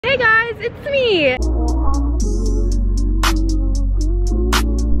it's me.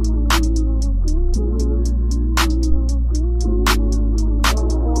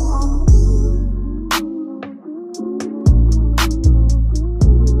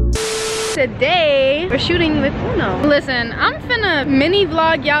 Today we're shooting with Uno. Listen, I'm finna mini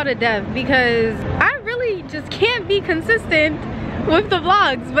vlog y'all to death because I really just can't be consistent with the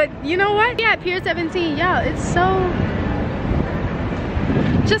vlogs, but you know what? Yeah, Pier 17, y'all, it's so,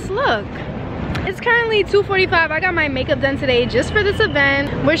 just look. It's currently 2:45. I got my makeup done today just for this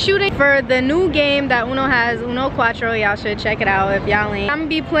event. We're shooting for the new game that Uno has, Uno Quattro. Y'all should check it out if y'all ain't. I'm gonna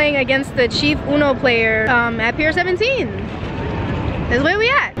be playing against the chief Uno player at Pier 17. Is where we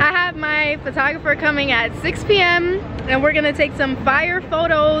at. I have my photographer coming at 6 p.m. and we're gonna take some fire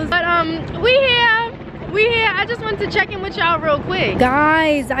photos. But we here. I just wanted to check in with y'all real quick.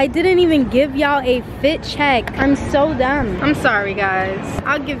 Guys, I didn't even give y'all a fit check. I'm so dumb. I'm sorry, guys.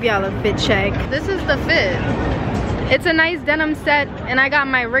 I'll give y'all a fit check. This is the fit. It's a nice denim set and I got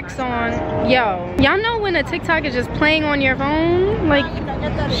my Ricks on. Yo, y'all know when a TikTok is just playing on your phone? Like,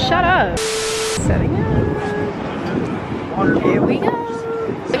 shut up. Setting up. Here we go.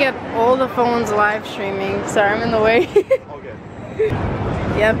 Look at all the phones live streaming. Sorry, I'm in the way.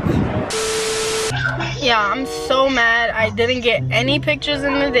 Yep. Yeah, I'm so mad I didn't get any pictures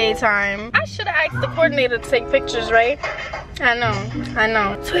in the daytime. I should have asked the coordinator to take pictures, right? I know.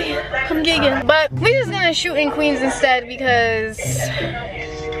 Sweet, I'm gigging. But we're just gonna shoot in Queens instead because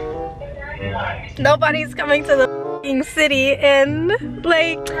nobody's coming to the city and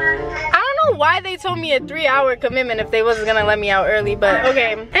like, I don't know why they told me a 3-hour commitment if they wasn't gonna let me out early, but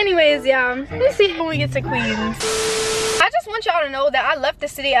okay. Anyways, yeah, let's see when we get to Queens. I just want y'all to know that I left the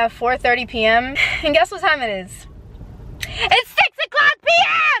city at 4:30 p.m. and guess what time it is? It's 6 o'clock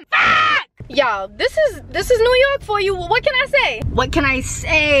p.m. Fuck! Y'all, this is New York for you. What can I say? What can I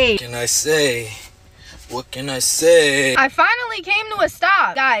say? What can I say? I finally came to a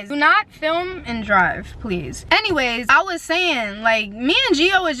stop. Guys, do not film and drive, please. Anyways, I was saying, like, me and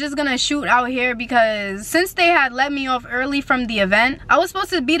Gio was just gonna shoot out here because since they had let me off early from the event, I was supposed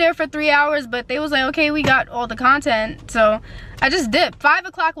to be there for 3 hours, but they was like, okay, we got all the content, so I just dipped. 5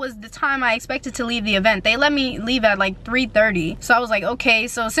 o'clock was the time I expected to leave the event. They let me leave at like 3:30. So I was like, okay,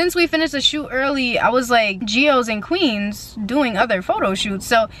 so since we finished the shoot early, I was like, Gio's in Queens doing other photo shoots.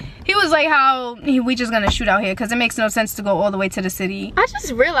 So he was like, how we just gonna shoot out here because it makes no sense to go all the way to the city. I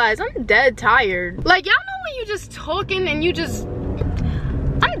just realized I'm dead tired. Like, y'all know when you just talking and you just,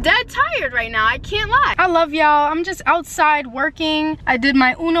 I'm dead tired right now, I can't lie. I love y'all. I'm just outside working. I did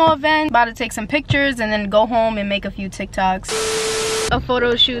my Uno event, about to take some pictures and then go home and make a few TikToks. A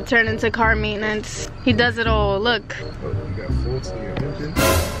photo shoot turned into car maintenance. He does it all, look. Oh, you got faults in your engine?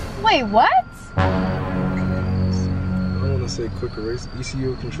 Wait, what? I don't want to say quick erase.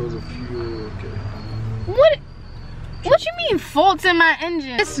 ECU controls of fuel, okay. What you mean faults in my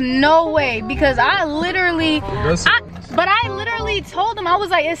engine? It's no way, because I literally, I literally told them, I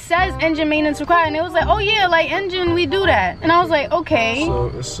was like, it says engine maintenance required, and it was like, oh yeah, like engine, we do that. And I was like, okay. So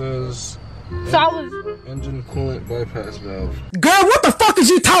it says, engine coolant bypass valve. Girl, what the fuck is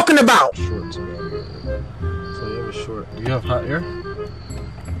you talking about? Short, so you have a short. Do you have hot air?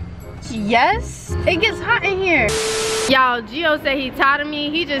 Yes, it gets hot in here. Y'all, Gio said he tired of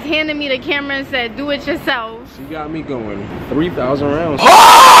me. He just handed me the camera and said, do it yourself. She got me going 3,000 rounds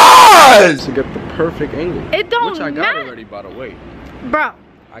to get the perfect angle. It don't Which I got already, by the way. Bro.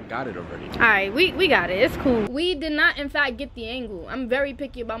 I got it already. Alright, we got it. It's cool. We did not, in fact, get the angle. I'm very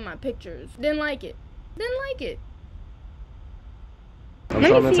picky about my pictures. Didn't like it. I'm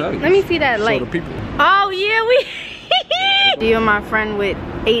trying to tell you. Let me see that light. Show the people. Oh, yeah, we... You and my friend with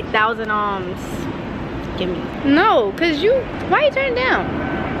 8,000 arms. Give me. No, cause you, why you turn down?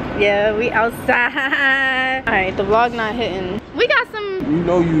 Yeah, we outside. All right, the vlog not hitting. We got some. You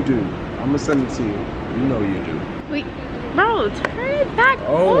know you do. I'm gonna send it to you. You know you do. Bro, turn it back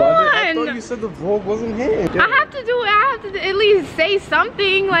on. I thought you said the vlog wasn't hitting. I have to at least say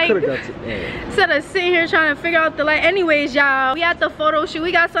something, like, instead of sitting here trying to figure out the light. Anyways, y'all, we at the photo shoot.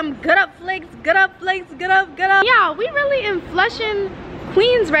 We got some good up flicks. Y'all, we really in Flushing,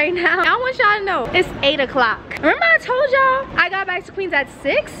 Queens right now. I want y'all to know it's 8 o'clock. Remember I told y'all I got back to Queens at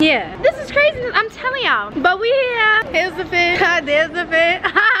 6? Yeah, this is crazy, I'm telling y'all. But we here. Here's the fit. There's the fit.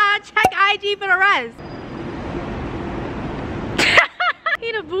 Check IG for the rest.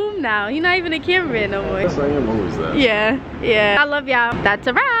 He the boom now. He not even a cameraman no more. Yes, I am always that. Yeah. I love y'all. That's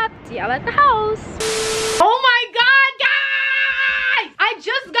a wrap. See y'all at the house. Oh my God, guys! I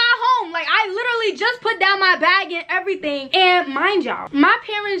just got home. Like, I literally just put down my bag and everything. And mind y'all, my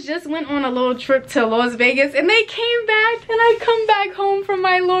parents just went on a little trip to Las Vegas and they came back, and I come back home from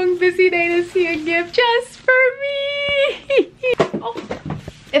my long busy day to see a gift just for me. Oh.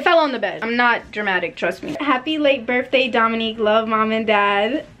 It fell on the bed. I'm not dramatic, trust me. Happy late birthday, Dominique. Love, mom and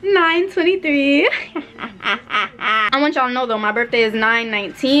dad. 9/23. I want y'all to know though, my birthday is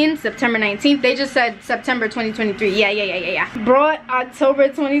 9/19, September 19th. They just said September 2023. Yeah. Brought October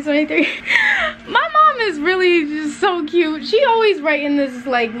 2023. My mom is really just so cute. She always writing this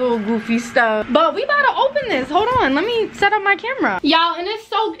like little goofy stuff. But we about to open this. Hold on, let me set up my camera. Y'all, and it's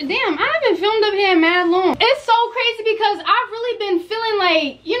so, damn, I haven't filmed up here mad long. It's so crazy because I've really been feeling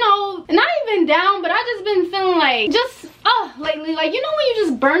like, you know, not even down, but I just been feeling like, just, lately, like, you know when you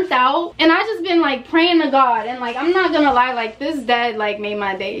just burnt out? And I just been like praying to God, and like, I'm not gonna lie, like this dead like made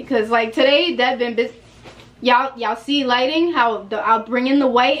my day, because like today dead been busy. Y'all see lighting, how I'll bring in the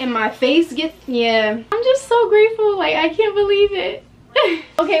white and my face gets, yeah. I'm just so grateful, like I can't believe it.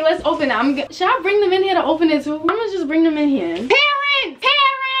 Okay, let's open it. Should I bring them in here to open it too? I'm gonna just bring them in here.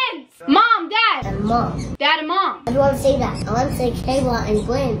 Parents! Mom, dad! And mom. Dad and mom. I don't want to say that. I want to say Kayla and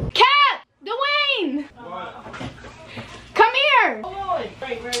Gwen. Cat! Dwayne! Come here! Oh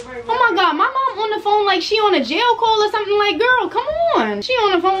my god, my mom on the phone like she on a jail call or something. Like, girl, come on. She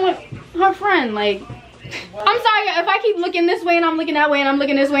on the phone with her friend, like. I'm sorry if I keep looking this way and I'm looking that way and I'm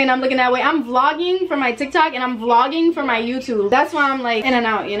looking this way and I'm looking that way. I'm vlogging for my TikTok and I'm vlogging for my YouTube. That's why I'm like in and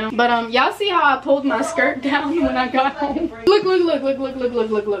out, you know. But y'all see how I pulled my skirt down when I got home? Look.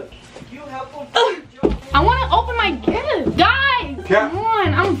 I want to open my gift. Guys, come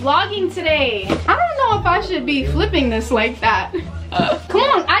on. I'm vlogging today. I don't know if I should be flipping this like that. Come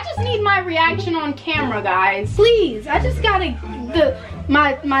on. I just need my reaction on camera, guys. Please. I just got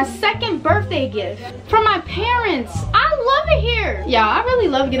my second birthday gift from my parents. I love it here. Yeah, I really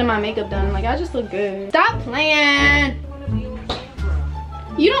love getting my makeup done. Like, I just look good. Stop playing.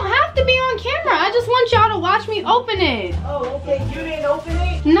 You don't have to be on camera. I just want y'all to watch me open it. Oh, okay. You didn't open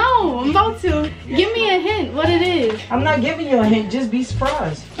it? No, I'm about to. Give me a hint what it is. I'm not giving you a hint. Just be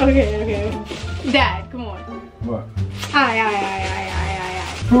surprised. Okay. Dad, come on. What?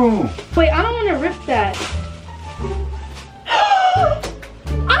 Aye. Boom. Wait, I don't want to rip that.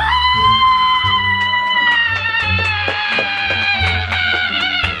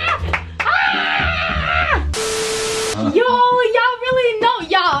 Yo, y'all really know,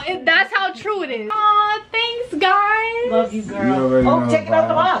 y'all. That's how true it is. Aw, thanks, guys. Love you, girl. Oh, take it out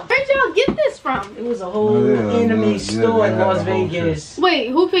the box. Where'd y'all get this from? It was a whole anime store in Las Vegas. Wait,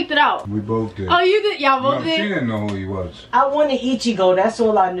 who picked it out? We both did. Oh, you did? Y'all both did? She didn't know who he was. I wanted Ichigo. That's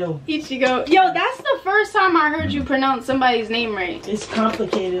all I knew. Ichigo. Yo, that's the first time I heard you pronounce somebody's name right. It's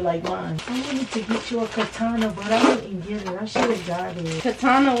complicated like mine. I wanted to get you a katana, but I didn't get it. I should have got it.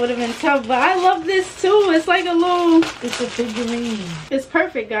 Katana would have been tough, but I love this too. It's like a little... It's a figurine. It's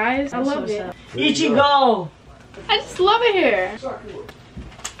perfect, guys. I love it. Ichigo! I just love it here.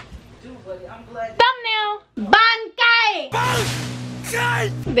 Thumbnail. Bankai.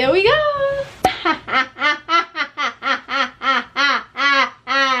 There we go.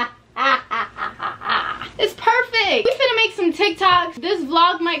 It's perfect. We finna make some TikToks. This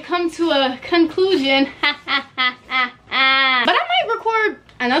vlog might come to a conclusion. But I might record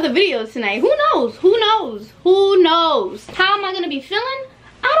another video tonight. Who knows? How am I gonna be feeling?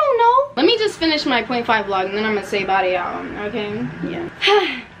 I don't know. Let me just finish my 0.5 vlog and then I'm gonna say bye to y'all. Okay? Yeah.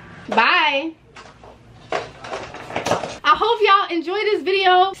 Bye. I hope y'all enjoyed this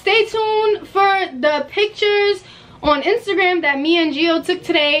video. Stay tuned for the pictures on Instagram that me and Gio took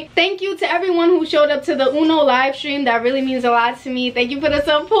today. Thank you to everyone who showed up to the Uno live stream. That really means a lot to me. Thank you for the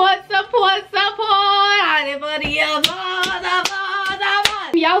support.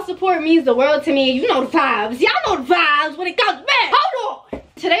 Y'all support means the world to me. You know the vibes. Y'all know the vibes when it comes back. Hold on.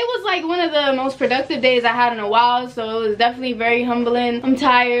 Today was like one of the most productive days I had in a while, so it was definitely very humbling. I'm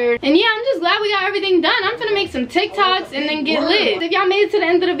tired. And yeah, I'm just glad we got everything done. I'm gonna make some TikToks and then get lit. If y'all made it to the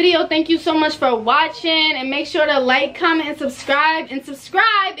end of the video, thank you so much for watching. And make sure to like, comment, and subscribe. And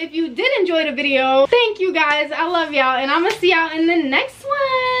subscribe if you did enjoy the video. Thank you guys. I love y'all. And I'm gonna see y'all in the next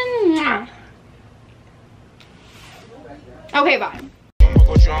one. Okay, bye.